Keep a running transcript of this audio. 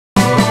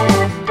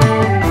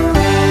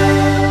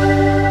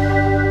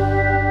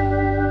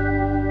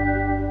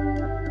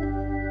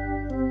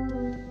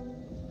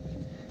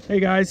Hey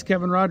guys,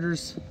 Kevin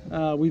Rogers.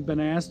 We've been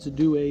asked to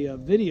do a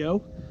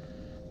video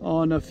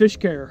on fish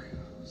care.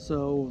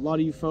 So a lot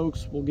of you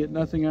folks will get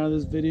nothing out of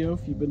this video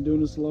if you've been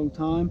doing this a long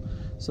time.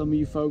 Some of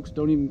you folks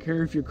don't even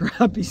care if your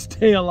crappie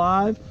stay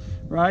alive,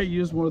 right? You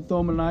just want to throw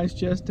them in an ice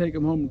chest, take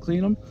them home and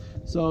clean them.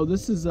 So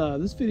this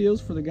video is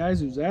for the guys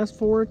who's asked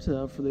for it,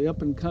 for the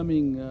up and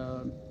coming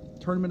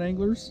tournament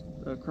anglers,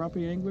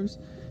 crappie anglers,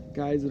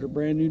 guys that are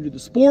brand new to the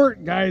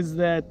sport, guys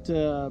that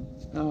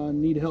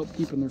need help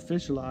keeping their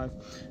fish alive.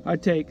 I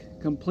take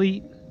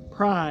complete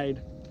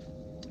pride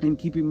in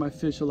keeping my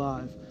fish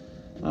alive.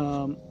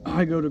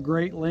 I go to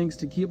great lengths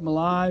to keep them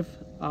alive.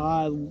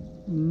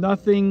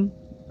 Nothing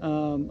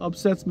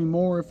upsets me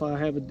more if I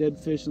have a dead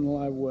fish in the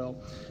live well.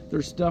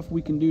 There's stuff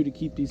we can do to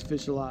keep these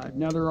fish alive.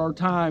 Now there are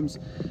times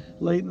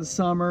late in the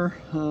summer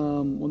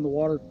when the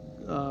water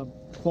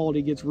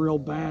quality gets real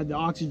bad, the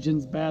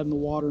oxygen's bad in the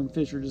water and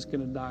fish are just going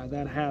to die.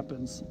 That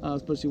happens,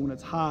 especially when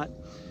it's hot.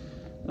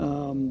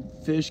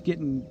 Fish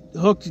getting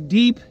hooked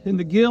deep in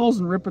the gills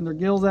and ripping their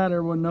gills out,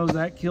 everyone knows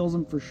that kills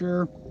them for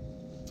sure.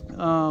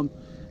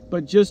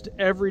 But just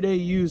everyday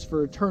use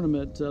for a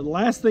tournament. The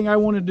last thing I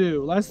want to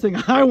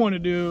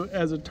do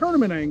as a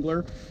tournament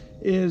angler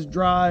is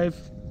drive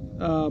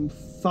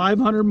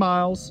 500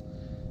 miles,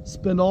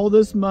 spend all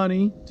this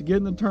money to get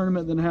in the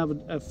tournament, then have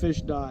a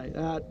fish die.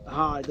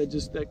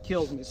 That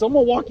kills me. So I'm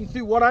gonna walk you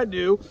through what I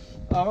do.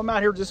 I'm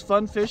out here just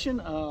fun fishing.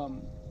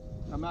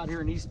 I'm out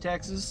here in East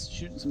Texas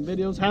shooting some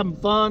videos, having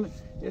fun.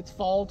 It's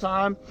fall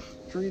time.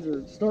 Trees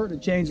are starting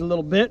to change a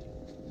little bit.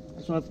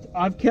 So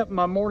I've kept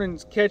my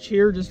morning's catch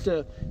here just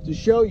to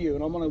show you,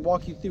 and I'm going to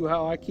walk you through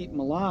how I keep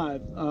them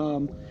alive.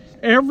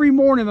 Every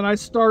morning that I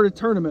start a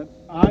tournament,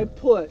 I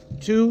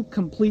put 2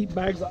 complete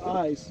bags of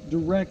ice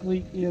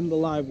directly in the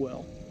live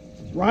well.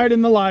 Right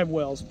in the live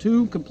wells,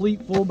 2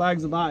 complete full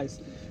bags of ice.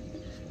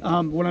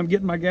 When I'm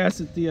getting my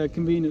gas at the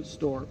convenience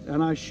store,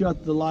 and I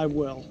shut the live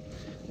well.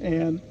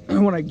 And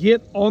when I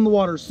get on the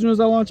water, as soon as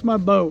I launch my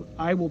boat,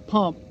 I will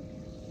pump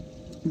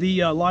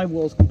the live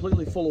wells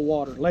completely full of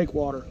water, lake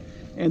water.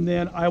 And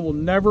then I will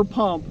never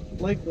pump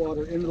lake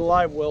water into the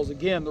live wells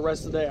again the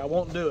rest of the day. I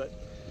won't do it.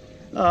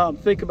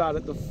 Think about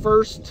it. The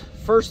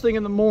first thing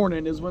in the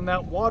morning is when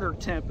that water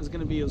temp is going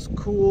to be as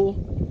cool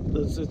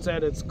as it's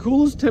at its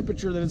coolest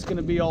temperature that it's going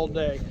to be all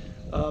day.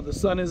 The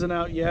sun isn't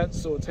out yet,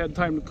 so it's had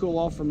time to cool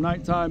off from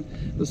nighttime.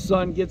 The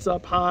sun gets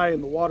up high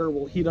and the water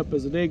will heat up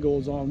as the day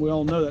goes on. We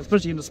all know that,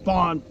 especially in the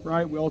spawn,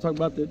 right? We all talk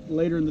about that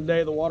later in the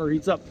day the water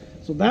heats up.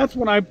 So that's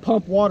when I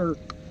pump water,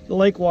 the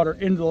lake water,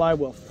 into the live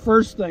well.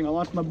 First thing, I'll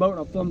launch my boat and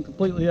I'll fill them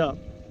completely up.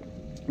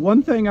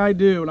 One thing I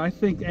do, and I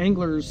think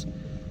anglers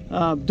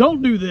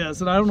don't do this,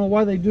 and I don't know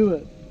why they do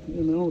it. I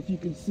don't know if you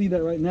can see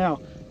that right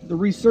now. The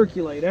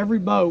recirculate. Every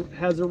boat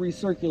has a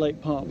recirculate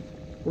pump,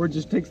 where it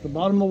just takes the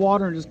bottom of the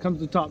water and just comes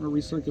to the top and it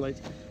recirculates.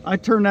 I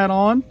turn that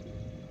on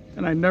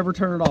and I never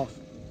turn it off,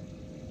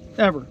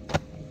 ever.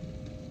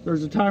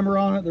 There's a timer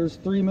on it. There's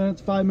 3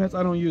 minutes, 5 minutes.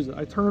 I don't use it.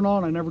 I turn it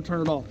on, I never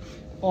turn it off.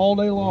 All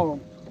day long,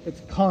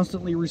 it's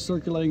constantly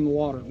recirculating the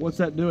water. What's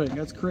that doing?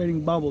 That's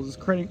creating bubbles. It's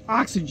creating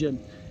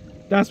oxygen.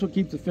 That's what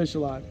keeps the fish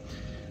alive.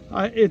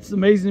 It's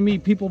amazing to me.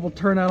 People will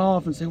turn that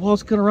off and say, well,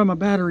 it's going to run my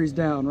batteries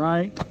down,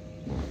 right?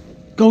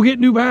 Go get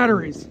new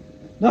batteries.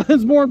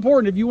 Nothing's more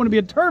important if you want to be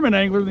a tournament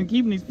angler than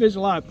keeping these fish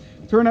alive.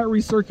 Turn that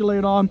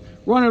recirculate on,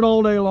 run it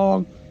all day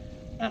long.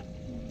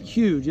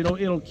 Huge.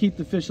 It'll keep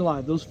the fish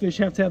alive. Those fish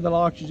have to have that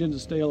oxygen to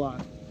stay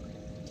alive.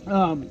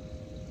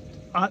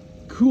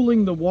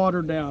 Cooling the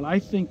water down, I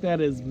think that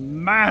is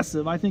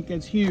massive. I think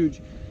that's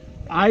huge.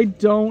 I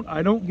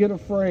don't get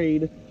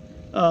afraid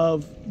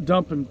of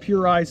dumping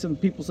pure ice, and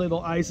people say the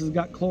ice has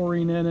got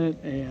chlorine in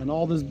it and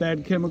all this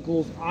bad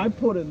chemicals. I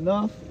put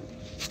enough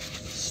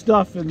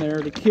stuff in there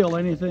to kill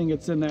anything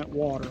that's in that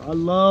water. I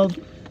love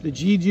the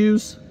G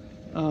juice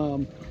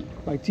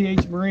by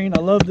TH Marine.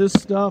 I love this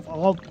stuff.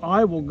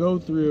 I will go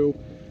through.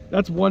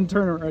 That's one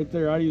tournament right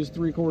there. I used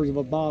 3/4 of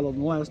a bottle in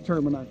the last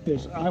tournament I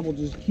fished. I will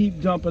just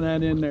keep dumping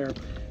that in there.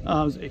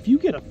 If you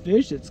get a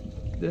fish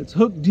that's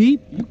hooked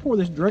deep, you pour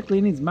this directly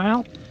in his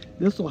mouth.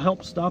 This will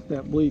help stop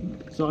that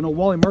bleeding. So I know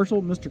Wally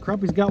Marshall, Mr.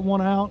 Crappie's got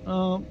one out.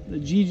 The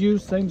G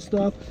juice, same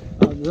stuff.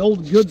 The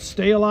old good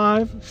Stay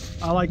Alive.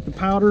 I like the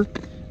powder.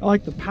 I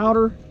like the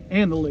powder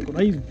and the liquid.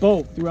 I use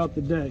both throughout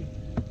the day.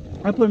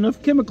 I put enough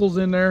chemicals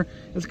in there,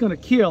 it's going to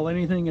kill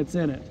anything that's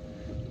in it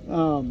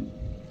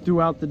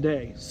throughout the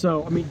day.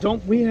 So, I mean,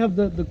 don't we have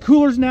the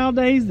coolers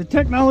nowadays, the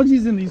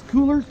technologies in these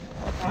coolers?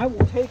 I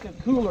will take a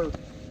cooler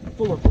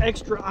full of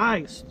extra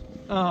ice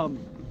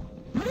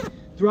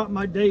throughout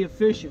my day of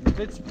fishing.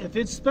 If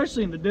it's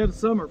especially in the dead of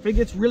summer, if it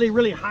gets really,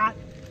 really hot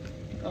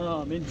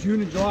in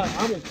June and July,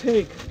 I will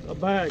take a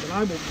bag and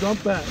I will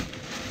dump that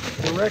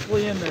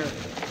directly in there.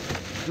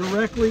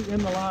 Directly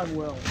in the live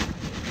well.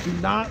 Do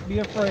not be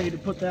afraid to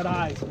put that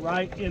ice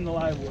right in the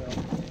live well.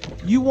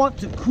 You want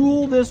to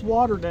cool this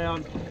water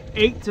down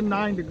 8 to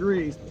 9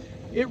 degrees.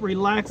 It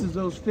relaxes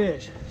those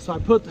fish. So I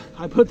put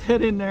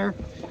that in there,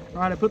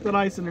 right? I put that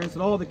ice in there and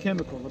said all the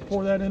chemicals. I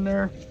pour that in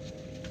there,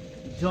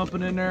 dump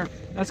it in there.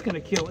 That's going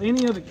to kill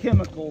any of the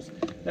chemicals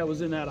that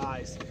was in that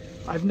ice.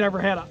 I've never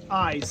had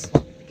ice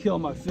kill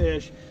my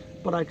fish,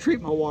 but I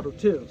treat my water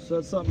too, so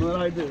that's something that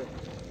I do.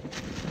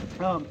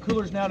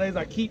 Coolers nowadays,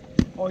 I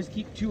always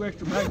keep 2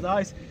 extra bags of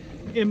ice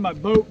in my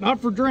boat, not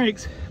for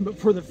drinks, but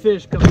for the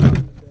fish coming out of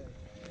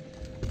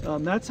the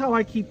day. That's how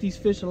I keep these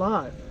fish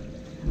alive.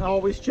 I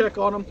always check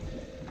on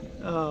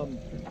them.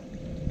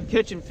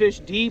 Catching fish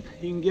deep,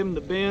 you can give them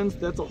the bends.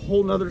 That's a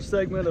whole nother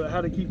segment of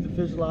how to keep the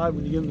fish alive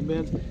when you give them the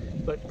bends.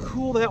 But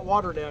cool that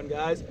water down,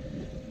 guys.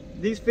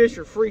 These fish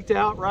are freaked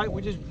out, right?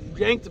 We just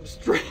yanked them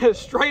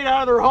straight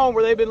out of their home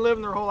where they've been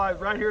living their whole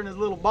lives, right here in this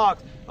little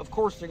box. Of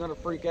course they're gonna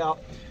freak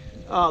out.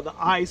 The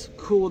ice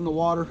cooling the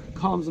water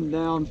calms them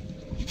down.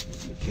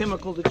 The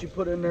chemicals that you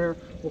put in there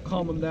will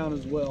calm them down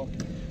as well.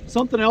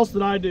 Something else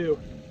that I do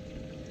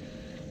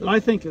that I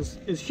think is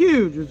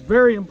huge, is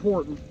very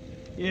important,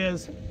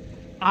 is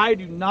I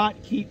do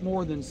not keep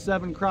more than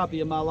 7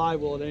 crappie in my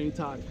live well at any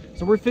time.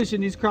 So we're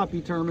fishing these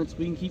crappie tournaments,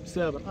 we can keep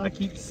 7. I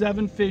keep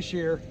 7 fish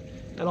here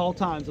at all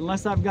times,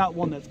 unless I've got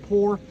one that's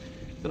poor,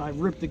 that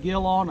I've ripped the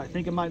gill on, I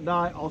think it might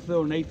die, I'll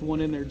throw an 8th one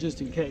in there just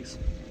in case.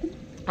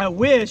 I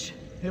wish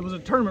it was a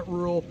tournament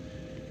rule,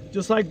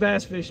 just like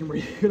bass fishing, where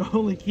you could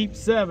only keep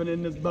 7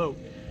 in this boat.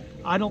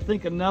 I don't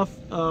think enough,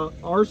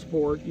 our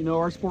sport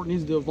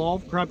needs to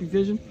evolve, crappie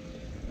fishing.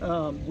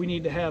 We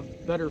need to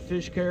have better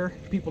fish care.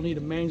 People need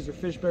to manage their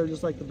fish better,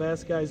 just like the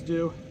bass guys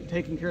do.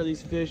 Taking care of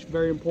these fish,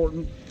 very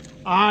important.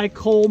 I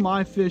cull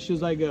my fish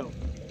as I go.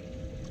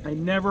 I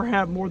never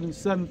have more than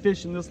 7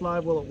 fish in this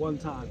live well at one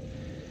time.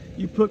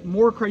 You put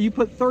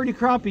 30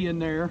 crappie in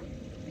there,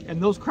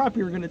 and those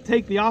crappie are going to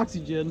take the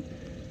oxygen,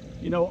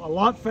 a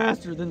lot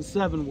faster than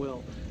 7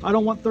 will. I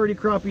don't want 30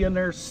 crappie in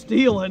there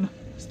stealing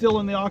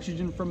the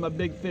oxygen from my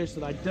big fish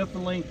that I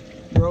definitely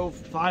drove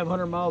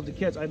 500 miles to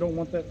catch. I don't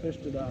want that fish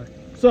to die.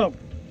 So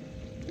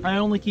I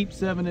only keep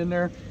 7 in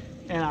there,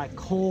 and I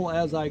cull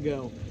as I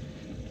go.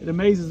 It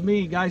amazes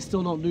me, guys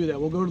still don't do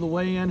that. We'll go to the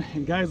weigh-in,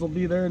 and guys will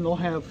be there, and they'll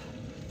have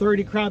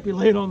 30 crappie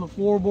laid on the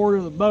floorboard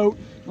of the boat.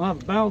 I'll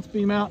have a balance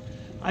beam out.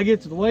 I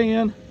get to the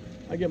weigh-in,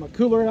 I get my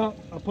cooler out,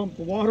 I pump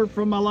the water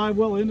from my live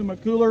well into my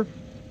cooler.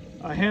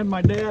 I hand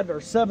my dad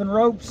our 7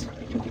 ropes.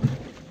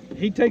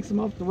 He takes them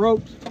off the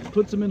ropes,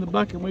 puts them in the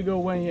bucket, and we go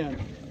weigh in.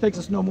 It takes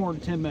us no more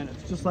than 10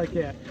 minutes, just like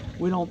that.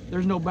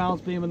 There's no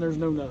balance beam and there's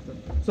no nothing.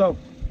 So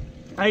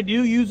I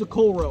do use a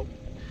cull rope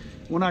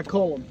when I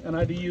cull them, and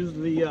I do use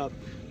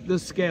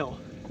this scale.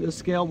 This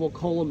scale will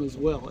cull them as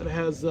well. It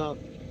has a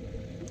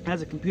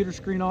computer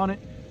screen on it.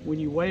 When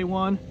you weigh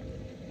one,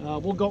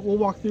 we'll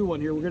walk through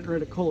one here. We're getting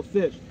ready to cull a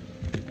fish.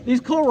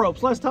 These cull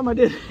ropes, last time I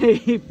did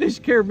a fish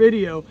care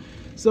video,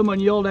 someone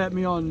yelled at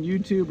me on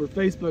YouTube or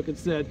Facebook and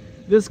said,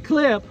 this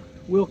clip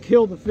will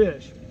kill the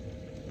fish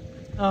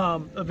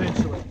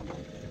eventually.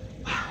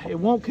 It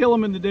won't kill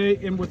them in the day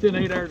and within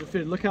 8 hours of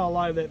fishing. Look how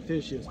alive that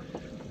fish is.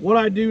 What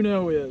I do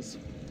know is,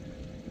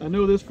 I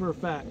know this for a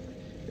fact,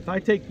 if I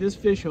take this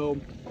fish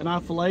home and I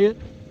fillet it,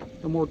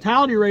 the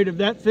mortality rate of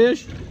that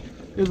fish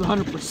is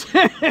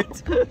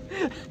 100%.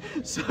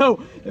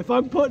 So if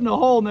I'm putting a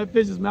hole in that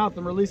fish's mouth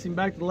and releasing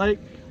back to the lake,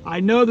 I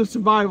know the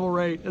survival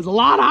rate is a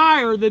lot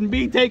higher than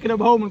me taking them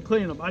home and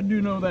cleaning them. I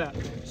do know that.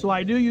 So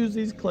I do use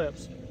these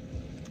clips,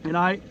 and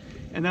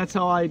that's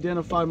how I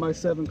identify my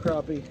 7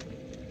 crappie,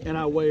 and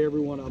I weigh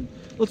every one of them.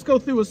 Let's go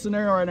through a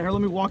scenario right now.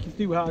 Let me walk you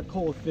through how I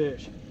cull a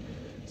fish.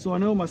 So I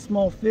know my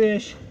small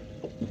fish,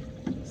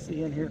 let's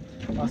see in here,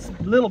 my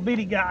little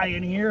bitty guy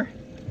in here.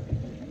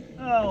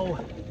 Oh,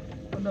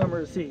 what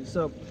number is he?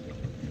 So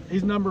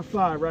he's number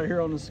 5 right here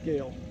on the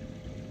scale.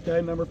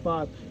 Okay, number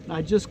 5. And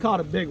I just caught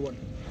a big one.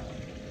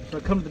 So I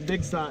come to the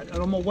big side. I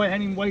don't know, I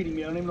haven't even weighed him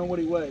yet. I don't even know what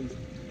he weighs.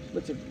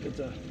 It's a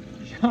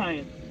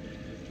giant.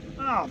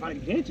 Oh, if I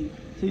can catch him.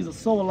 He's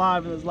so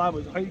alive in his live,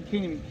 I can't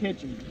even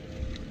catch him.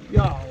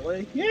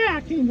 Golly. Yeah,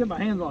 I can't even get my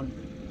hands on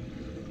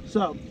him.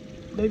 So,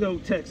 big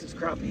old Texas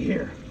crappie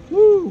here.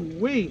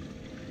 Woo-wee.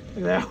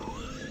 Look at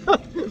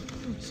that.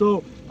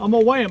 So, I'm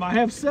gonna weigh him. I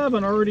have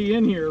 7 already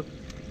in here,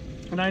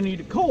 and I need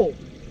to cull.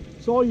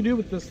 So all you do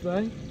with this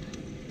thing,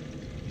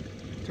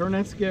 turn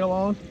that scale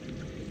on,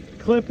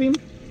 clip him,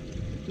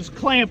 just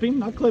clamp him,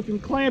 not clip him,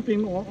 clamp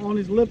him on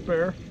his lip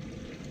there.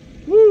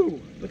 Woo!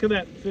 Look at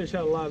that fish,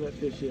 how alive that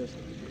fish is.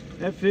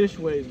 That fish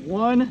weighs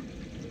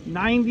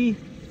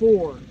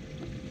 194.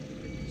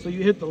 So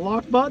you hit the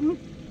lock button,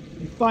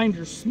 you find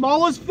your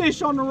smallest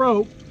fish on the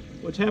rope,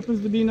 which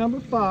happens to be number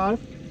 5,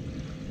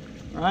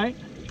 right?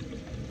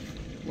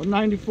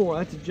 194,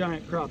 that's a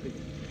giant crappie.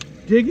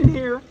 Dig in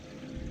here,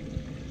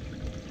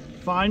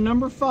 find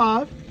number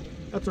 5,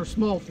 that's our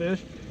small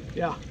fish.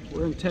 Yeah,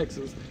 we're in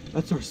Texas,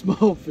 that's our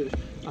small fish.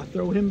 I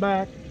throw him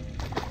back,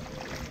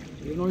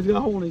 even though he's got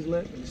a hole in his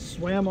lip, he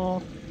swam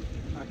off.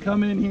 I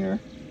come in here,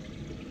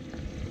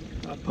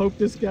 I poke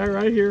this guy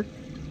right here,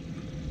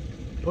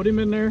 put him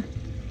in there,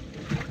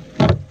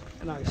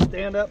 and I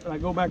stand up and I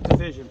go back to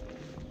fishing.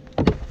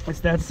 It's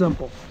that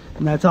simple,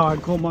 and that's how I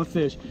cull my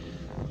fish.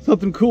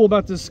 Something cool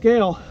about this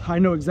scale, I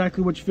know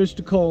exactly which fish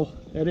to cull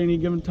at any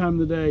given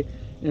time of the day.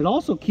 And it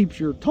also keeps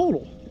your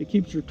total. It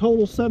keeps your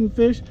total 7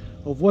 fish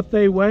of what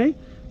they weigh.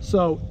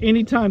 So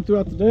anytime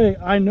throughout the day,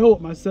 I know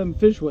what my 7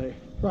 fish weigh.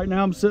 Right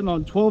now I'm sitting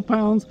on 12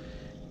 pounds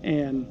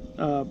and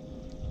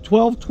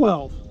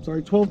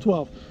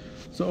 12.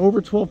 So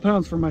over 12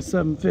 pounds for my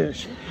 7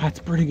 fish. That's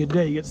a pretty good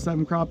day. You get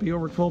 7 crappie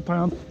over 12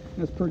 pounds.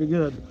 That's pretty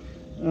good.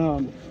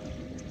 So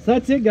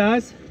that's it,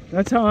 guys.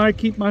 That's how I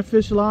keep my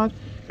fish alive.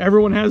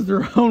 Everyone has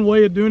their own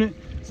way of doing it.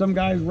 Some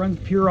guys run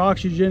pure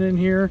oxygen in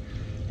here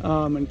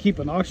and keep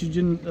an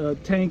oxygen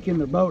tank in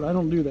their boat. I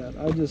don't do that.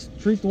 I just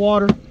treat the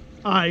water.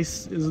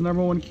 Ice is the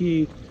 #1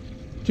 key.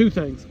 2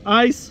 things: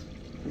 ice,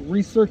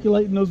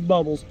 recirculating those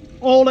bubbles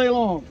all day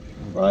long,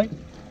 right?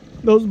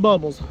 Those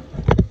bubbles.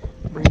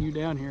 Bring you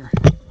down here.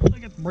 I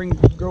got to bring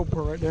the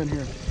GoPro right down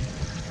here.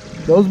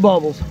 Those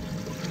bubbles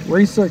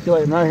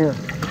recirculating right here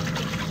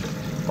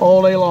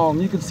all day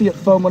long. You can see it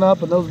foaming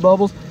up in those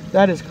bubbles.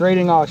 That is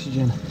creating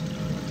oxygen.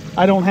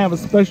 I don't have a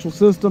special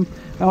system.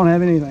 I don't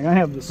have anything. I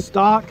have the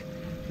stock,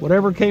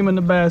 whatever came in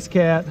the Bass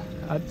Cat.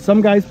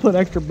 Some guys put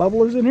extra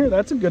bubblers in here.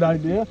 That's a good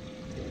idea.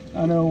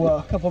 I know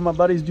a couple of my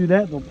buddies do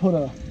that. They'll put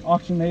a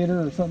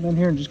oxygenator or something in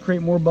here and just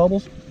create more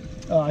bubbles.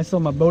 I sell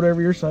my boat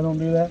every year, so I don't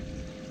do that.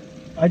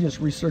 I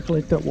just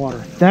recirculate that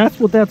water. That's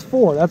what that's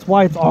for. That's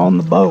why it's on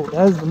the boat.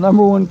 That is the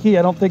 #1 key.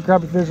 I don't think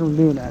crappie fishermen are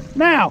doing that.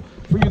 Now,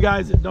 for you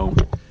guys that don't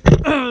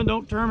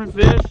tournament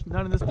fish,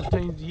 none of this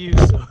pertains to you,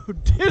 so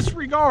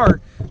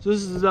disregard. So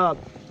this is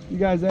you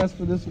guys asked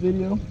for this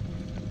video,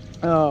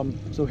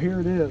 so here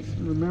it is.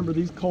 Remember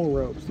these coal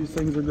ropes. These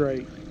things are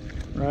great,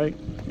 right?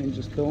 And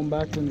just throw them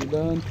back when you're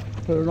done.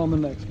 Put it on the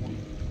next one.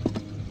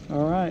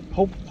 All right.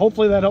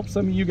 Hopefully that helps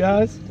some of you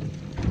guys.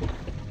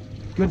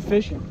 Good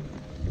fishing.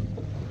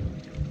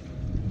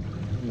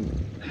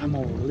 I'm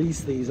gonna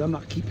release these. I'm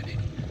not keeping any.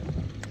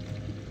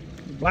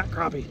 Black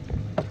crappie.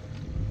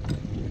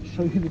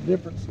 Show you the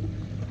difference.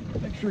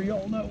 Make sure you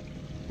all know.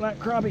 Black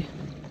crappie,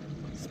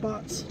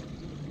 spots,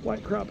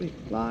 white crappie,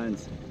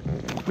 lines.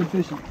 Good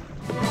fishing.